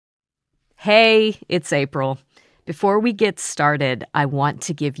Hey, it's April. Before we get started, I want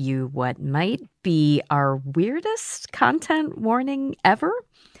to give you what might be our weirdest content warning ever.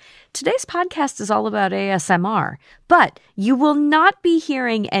 Today's podcast is all about ASMR, but you will not be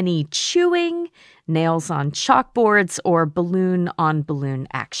hearing any chewing, nails on chalkboards, or balloon on balloon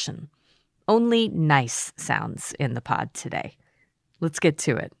action. Only nice sounds in the pod today. Let's get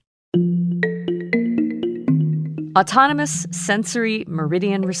to it. Autonomous sensory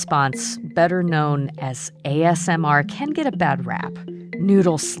meridian response, better known as ASMR, can get a bad rap.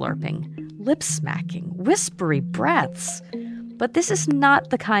 Noodle slurping, lip smacking, whispery breaths. But this is not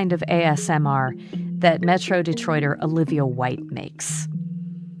the kind of ASMR that Metro Detroiter Olivia White makes.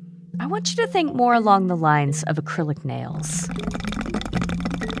 I want you to think more along the lines of acrylic nails,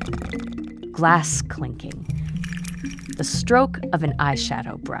 glass clinking, the stroke of an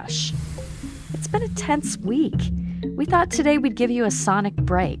eyeshadow brush. It's been a tense week. We thought today we'd give you a sonic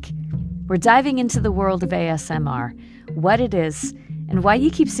break. We're diving into the world of ASMR, what it is, and why you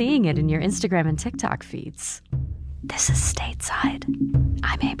keep seeing it in your Instagram and TikTok feeds. This is Stateside.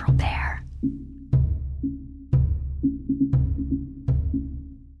 I'm April Bear.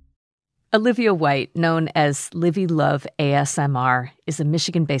 Olivia White, known as Livy Love ASMR, is a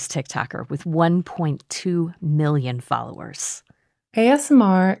Michigan-based TikToker with 1.2 million followers.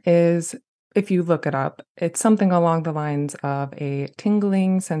 ASMR is, if you look it up, it's something along the lines of a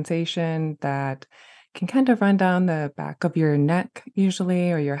tingling sensation that can kind of run down the back of your neck,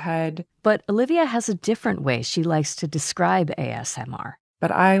 usually, or your head. But Olivia has a different way she likes to describe ASMR.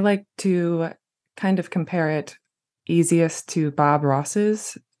 But I like to kind of compare it easiest to Bob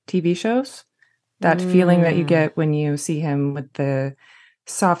Ross's TV shows. That feeling that you get when you see him with the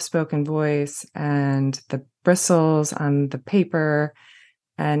soft-spoken voice and the bristles on the paper,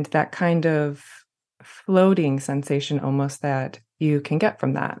 and that kind of floating sensation almost that you can get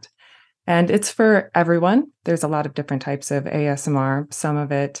from that. And it's for everyone. There's a lot of different types of ASMR. Some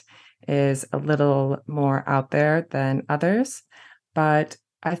of it is a little more out there than others, but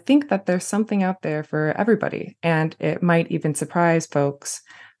I think that there's something out there for everybody. And it might even surprise folks.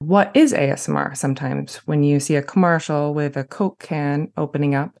 What is ASMR sometimes when you see a commercial with a Coke can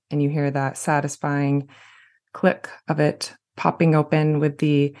opening up and you hear that satisfying click of it popping open with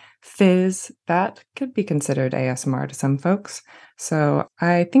the fizz, that could be considered ASMR to some folks. So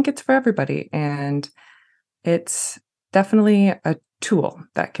I think it's for everybody, and it's definitely a tool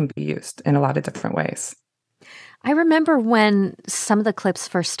that can be used in a lot of different ways. I remember when some of the clips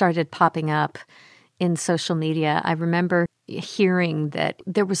first started popping up in social media, I remember hearing that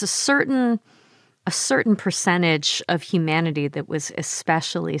there was a certain percentage of humanity that was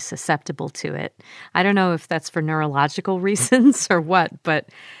especially susceptible to it. I don't know if that's for neurological reasons or what, but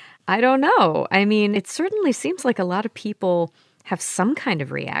I don't know. I mean, it certainly seems like a lot of people have some kind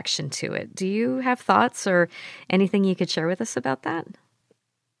of reaction to it. Do you have thoughts or anything you could share with us about that?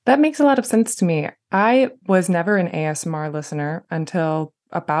 That makes a lot of sense to me. I was never an ASMR listener until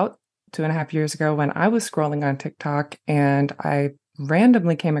about 2.5 years ago when I was scrolling on TikTok and I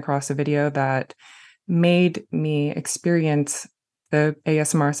randomly came across a video that made me experience the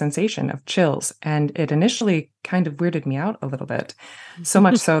ASMR sensation of chills. And it initially kind of weirded me out a little bit, so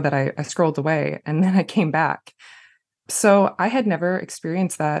much so that I scrolled away and then I came back. So I had never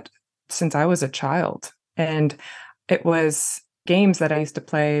experienced that since I was a child. And it was games that I used to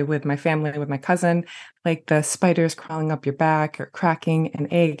play with my family, with my cousin, like the spiders crawling up your back or cracking an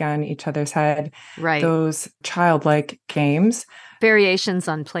egg on each other's head. Right. Those childlike games. Variations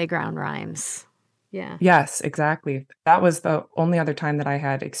on playground rhymes. Yeah. Yes, exactly. That was the only other time that I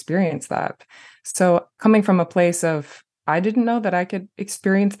had experienced that. So coming from a place of, I didn't know that I could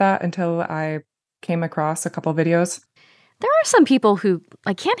experience that until I came across a couple videos. There are some people who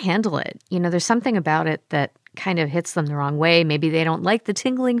can't handle it. You know, there's something about it that kind of hits them the wrong way. Maybe they don't like the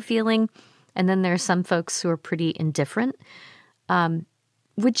tingling feeling. And then there's some folks who are pretty indifferent.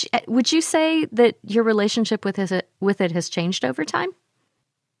 Would you say that your relationship with it has changed over time?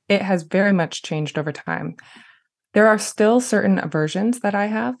 It has very much changed over time. There are still certain aversions that I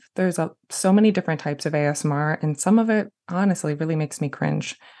have. There's so many different types of ASMR, and some of it honestly really makes me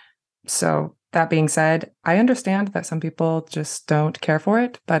cringe. So that being said, I understand that some people just don't care for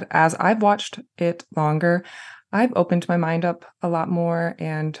it, but as I've watched it longer, I've opened my mind up a lot more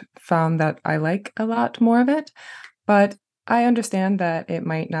and found that I like a lot more of it. But I understand that it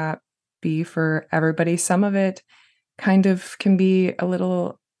might not be for everybody. Some of it kind of can be a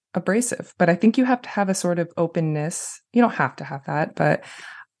little abrasive, but I think you have to have a sort of openness. You don't have to have that, but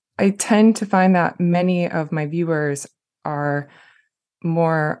I tend to find that many of my viewers are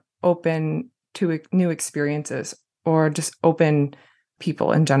more open to new experiences or just open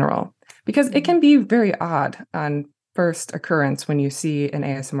people in general, because it can be very odd on first occurrence when you see an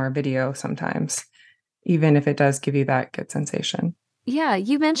ASMR video sometimes, even if it does give you that good sensation. Yeah,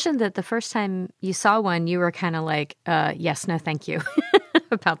 you mentioned that the first time you saw one, you were kind of like, yes, no, thank you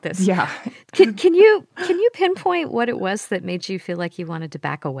about this. Yeah. Can you pinpoint what it was that made you feel like you wanted to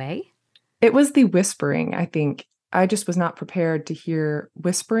back away? It was the whispering, I think. I just was not prepared to hear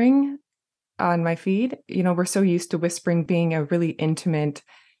whispering on my feed. You know, we're so used to whispering being a really intimate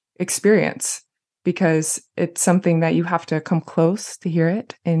experience because it's something that you have to come close to hear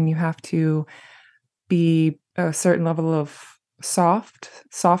it, and you have to be a certain level of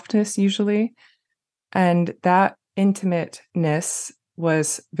softness usually. And that intimateness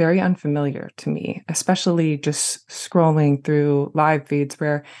was very unfamiliar to me, especially just scrolling through live feeds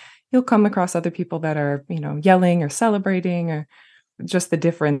where you'll come across other people that are, yelling or celebrating, or just the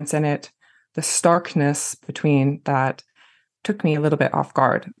difference in it, the starkness between that took me a little bit off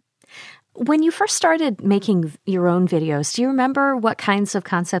guard. When you first started making your own videos, do you remember what kinds of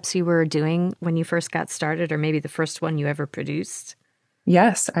concepts you were doing when you first got started, or maybe the first one you ever produced?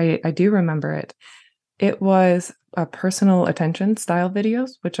 Yes, I do remember it. It was a personal attention style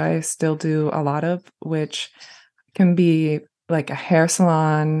videos, which I still do a lot of, which can be like a hair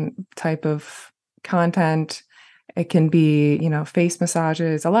salon type of content. It can be, face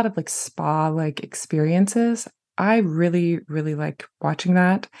massages, a lot of like spa like experiences. I really, really like watching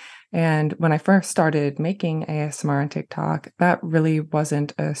that. And when I first started making ASMR on TikTok, that really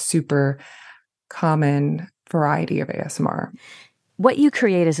wasn't a super common variety of ASMR. What you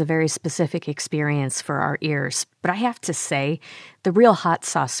create is a very specific experience for our ears, but I have to say, the real hot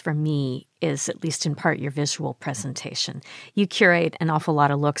sauce for me is, at least in part, your visual presentation. You curate an awful lot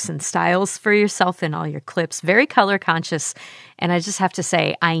of looks and styles for yourself in all your clips, very color conscious, and I just have to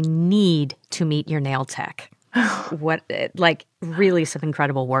say, I need to meet your nail tech. Really some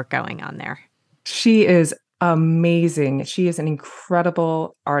incredible work going on there. She is amazing. She is an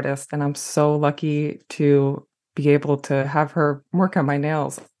incredible artist, and I'm so lucky to be able to have her work on my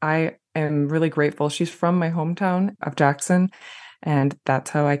nails. I am really grateful. She's from my hometown of Jackson, and that's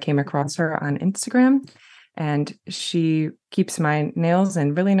how I came across her on Instagram. And she keeps my nails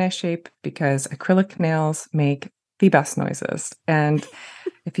in really nice shape because acrylic nails make the best noises. And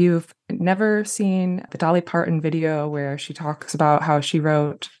if you've never seen the Dolly Parton video where she talks about how she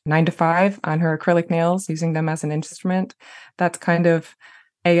wrote 9 to 5 on her acrylic nails using them as an instrument, that's kind of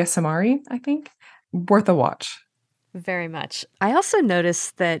ASMR-y, I think. Worth a watch. Very much. I also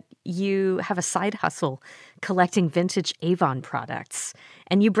noticed that you have a side hustle collecting vintage Avon products,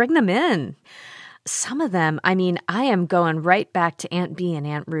 and you bring them in. Some of them, I mean, I am going right back to Aunt Bee and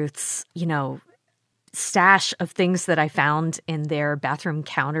Aunt Ruth's, stash of things that I found in their bathroom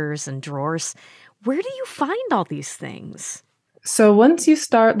counters and drawers. Where do you find all these things? So once you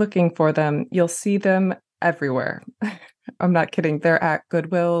start looking for them, you'll see them everywhere. I'm not kidding. They're at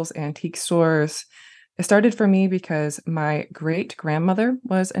Goodwills, antique stores. It started for me because my great grandmother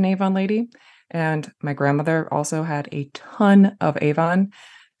was an Avon lady, and my grandmother also had a ton of Avon.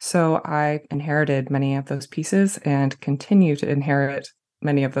 So I inherited many of those pieces and continue to inherit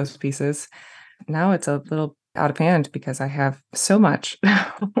many of those pieces. Now it's a little out of hand because I have so much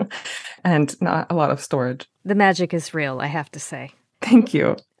and not a lot of storage. The magic is real, I have to say. Thank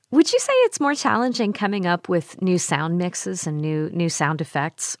you. Would you say it's more challenging coming up with new sound mixes and new sound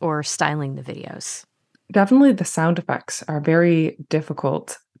effects, or styling the videos? Definitely the sound effects are very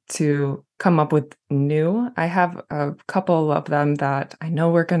difficult to come up with new. I have a couple of them that I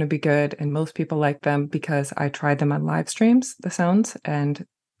know are going to be good, and most people like them because I tried them on live streams, the sounds, and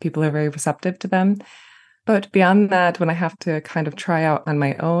people are very receptive to them. But beyond that, when I have to kind of try out on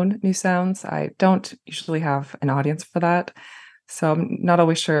my own new sounds, I don't usually have an audience for that. So I'm not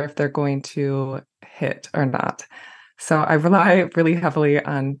always sure if they're going to hit or not. So I rely really heavily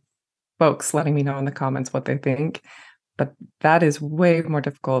on folks letting me know in the comments what they think. But that is way more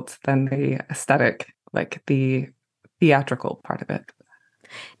difficult than the aesthetic, like the theatrical part of it.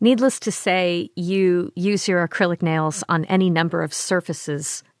 Needless to say, you use your acrylic nails on any number of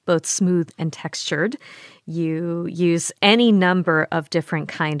surfaces, both smooth and textured. You use any number of different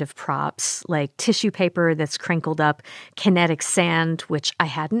kind of props, like tissue paper that's crinkled up, kinetic sand, which I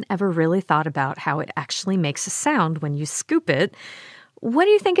hadn't ever really thought about how it actually makes a sound when you scoop it. What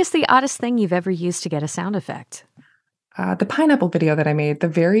do you think is the oddest thing you've ever used to get a sound effect? The pineapple video that I made, the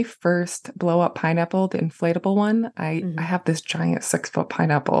very first blow up pineapple, the inflatable one, I have this giant 6-foot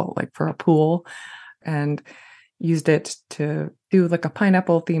pineapple like for a pool, and used it to do like a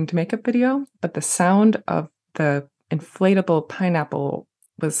pineapple themed makeup video. But the sound of the inflatable pineapple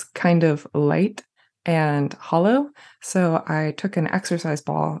was kind of light and hollow. So I took an exercise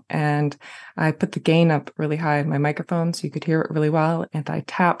ball and I put the gain up really high in my microphone so you could hear it really well. And I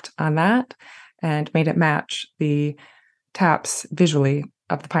tapped on that and made it match the taps visually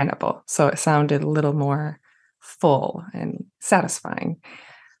of the pineapple. So it sounded a little more full and satisfying.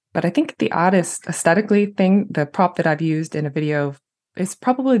 But I think the oddest aesthetically thing, the prop that I've used in a video is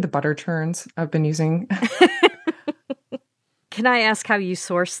probably the butter churns I've been using. Can I ask how you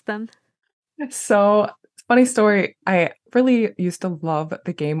sourced them? So, funny story. I really used to love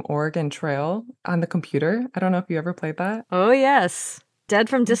the game Oregon Trail on the computer. I don't know if you ever played that. Oh, yes. Dead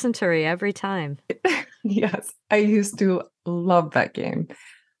from dysentery every time. Yes, I used to love that game.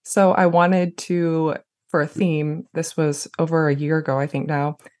 So, I wanted to, for a theme, this was over a year ago, I think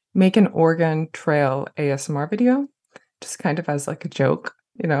now, make an Oregon Trail ASMR video, just kind of as like a joke,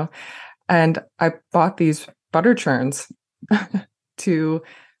 you know. And I bought these butter churns to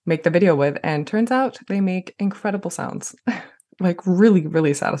make the video with, and turns out they make incredible sounds, like really,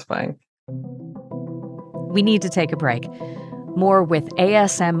 really satisfying. We need to take a break. More with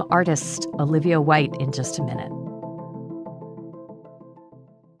ASM artist Olivia White in just a minute.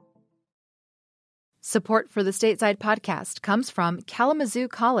 Support for the Stateside podcast comes from Kalamazoo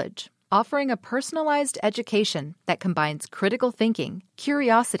College, offering a personalized education that combines critical thinking,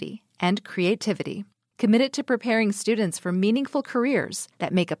 curiosity, and creativity. Committed to preparing students for meaningful careers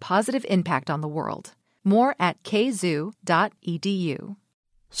that make a positive impact on the world. More at kzoo.edu.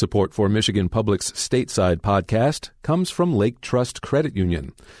 Support for Michigan Public's Stateside podcast comes from Lake Trust Credit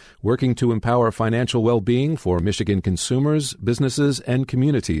Union, working to empower financial well-being for Michigan consumers, businesses, and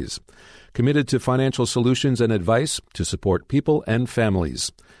communities. Committed to financial solutions and advice to support people and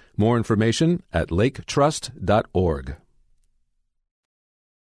families. More information at laketrust.org.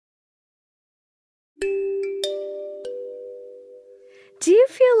 Do you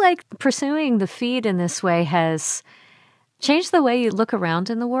feel like pursuing the feed in this way has changed the way you look around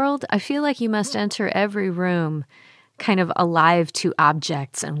in the world? I feel like you must enter every room kind of alive to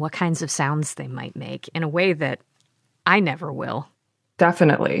objects and what kinds of sounds they might make in a way that I never will.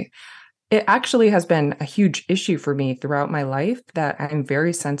 Definitely. It actually has been a huge issue for me throughout my life that I'm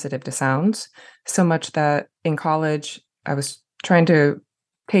very sensitive to sounds, so much that in college I was trying to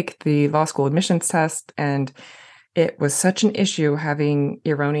take the law school admissions test, and it was such an issue having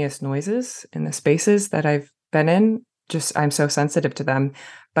erroneous noises in the spaces that I've been in. Just, I'm so sensitive to them.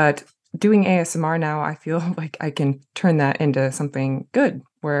 But doing ASMR now, I feel like I can turn that into something good,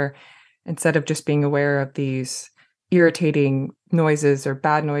 where instead of just being aware of these irritating noises or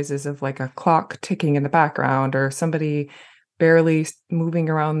bad noises of like a clock ticking in the background or somebody barely moving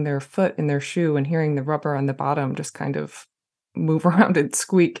around their foot in their shoe and hearing the rubber on the bottom just kind of move around and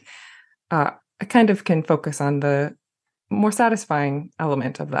squeak, I kind of can focus on the more satisfying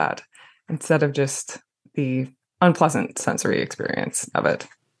element of that instead of just the unpleasant sensory experience of it.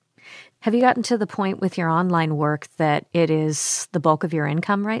 Have you gotten to the point with your online work that it is the bulk of your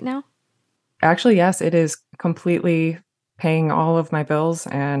income right now? Actually, yes, it is completely paying all of my bills,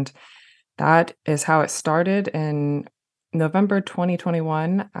 and that is how it started. In November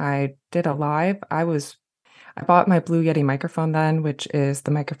 2021, I did a live. I bought my Blue Yeti microphone then, which is the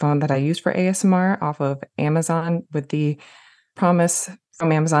microphone that I use for ASMR off of Amazon, with the promise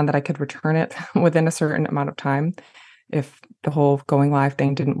from Amazon that I could return it within a certain amount of time if the whole going live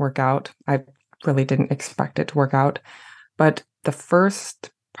thing didn't work out. I really didn't expect it to work out. But the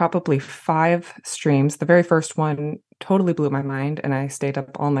first probably 5 streams, the very first one totally blew my mind, and I stayed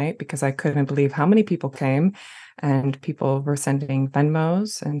up all night because I couldn't believe how many people came, and people were sending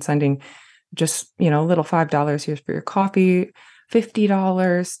Venmos and sending just, little $5, here's for your coffee,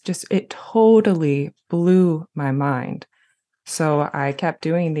 $50. Just, it totally blew my mind. So I kept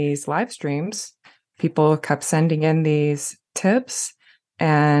doing these live streams. People kept sending in these tips,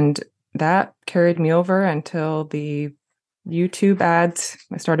 and that carried me over until the YouTube ads.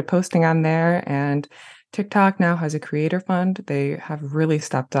 I started posting on there, and TikTok now has a creator fund. They have really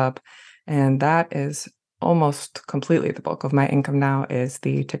stepped up, and that is almost completely the bulk of my income now is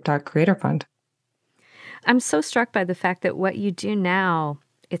the TikTok creator fund. I'm so struck by the fact that what you do now,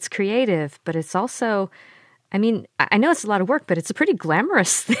 it's creative, but it's also, I know it's a lot of work, but it's a pretty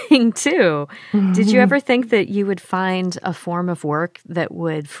glamorous thing too. Mm-hmm. Did you ever think that you would find a form of work that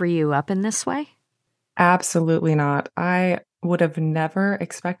would free you up in this way? Absolutely not. I would have never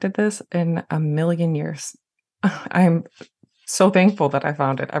expected this in a million years. I'm so thankful that I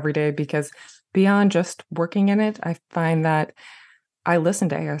found it every day, because beyond just working in it, I find that I listen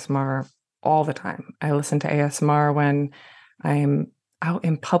to ASMR all the time. I listen to ASMR when I'm out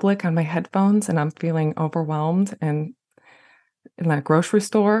in public on my headphones and I'm feeling overwhelmed, and in that grocery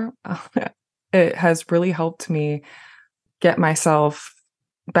store. it has really helped me get myself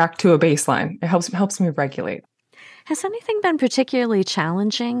back to a baseline. It helps me regulate. Has anything been particularly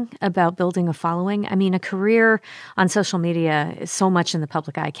challenging about building a following? I mean, a career on social media is so much in the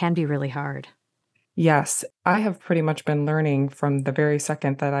public eye can be really hard. Yes, I have pretty much been learning from the very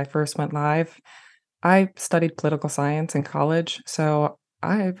second that I first went live. I studied political science in college, so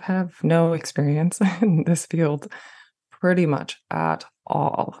I have no experience in this field pretty much at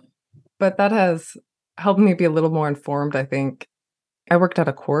all. But that has helped me be a little more informed, I think. I worked at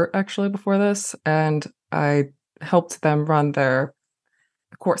a court actually before this, and I helped them run their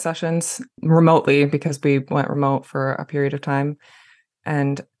court sessions remotely because we went remote for a period of time.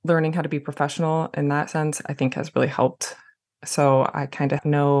 And learning how to be professional in that sense, I think has really helped. So I kind of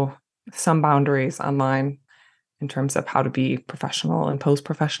know some boundaries online in terms of how to be professional and post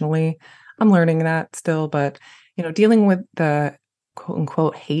professionally. I'm learning that still, but dealing with the quote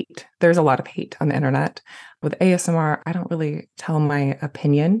unquote hate, there's a lot of hate on the internet. With ASMR, I don't really tell my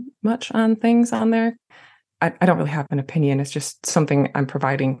opinion much on things on there. I don't really have an opinion. It's just something I'm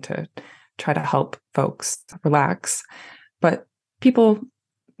providing to try to help folks relax. But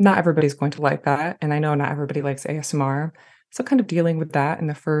not everybody's going to like that. And I know not everybody likes ASMR. So kind of dealing with that in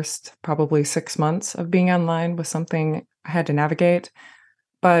the first probably 6 months of being online was something I had to navigate.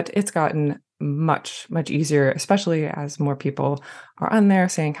 But it's gotten much, much easier, especially as more people are on there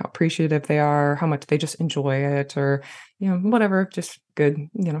saying how appreciative they are, how much they just enjoy it, or, whatever, just good,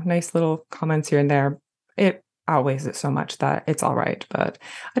 nice little comments here and there. It outweighs it so much that it's all right. But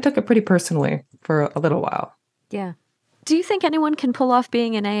I took it pretty personally for a little while. Yeah. Do you think anyone can pull off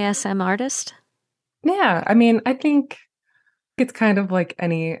being an ASM artist? Yeah. I mean, I think it's kind of like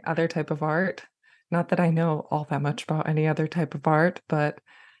any other type of art. Not that I know all that much about any other type of art, but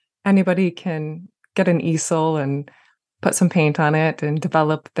anybody can get an easel and put some paint on it and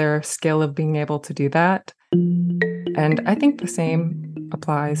develop their skill of being able to do that. And I think the same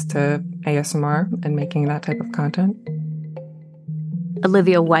applies to ASMR and making that type of content.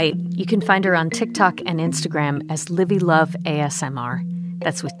 Olivia White. You can find her on TikTok and Instagram as Livy Love ASMR.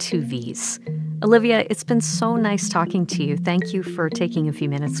 That's with 2 V's. Olivia, it's been so nice talking to you. Thank you for taking a few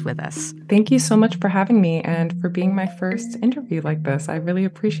minutes with us. Thank you so much for having me and for being my first interview like this. I really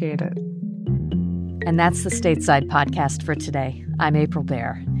appreciate it. And that's the Stateside Podcast for today. I'm April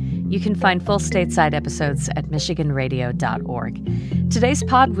Baer. You can find full Stateside episodes at michiganradio.org. Today's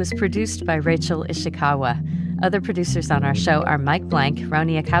pod was produced by Rachel Ishikawa. Other producers on our show are Mike Blank,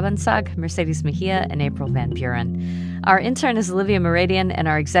 Ronia Kabansag, Mercedes Mejia, and April Van Buren. Our intern is Olivia Meridian, and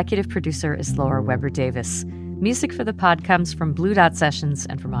our executive producer is Laura Weber Davis. Music for the pod comes from Blue Dot Sessions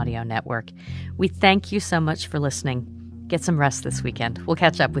and from Audio Network. We thank you so much for listening. Get some rest this weekend. We'll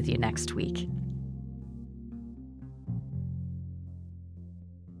catch up with you next week.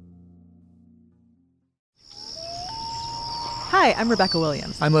 Hi, I'm Rebecca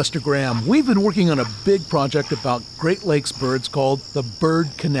Williams. I'm Lester Graham. We've been working on a big project about Great Lakes birds called the Bird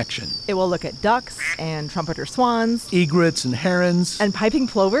Connection. It will look at ducks and trumpeter swans, Egrets and herons. and piping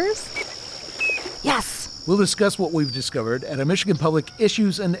plovers. Yes! We'll discuss what we've discovered at a Michigan Public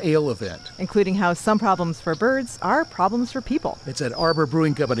Issues and Ale event, Including how some problems for birds are problems for people. It's at Arbor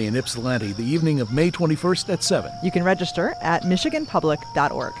Brewing Company in Ypsilanti, the evening of May 21st at 7. You can register at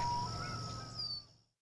michiganpublic.org.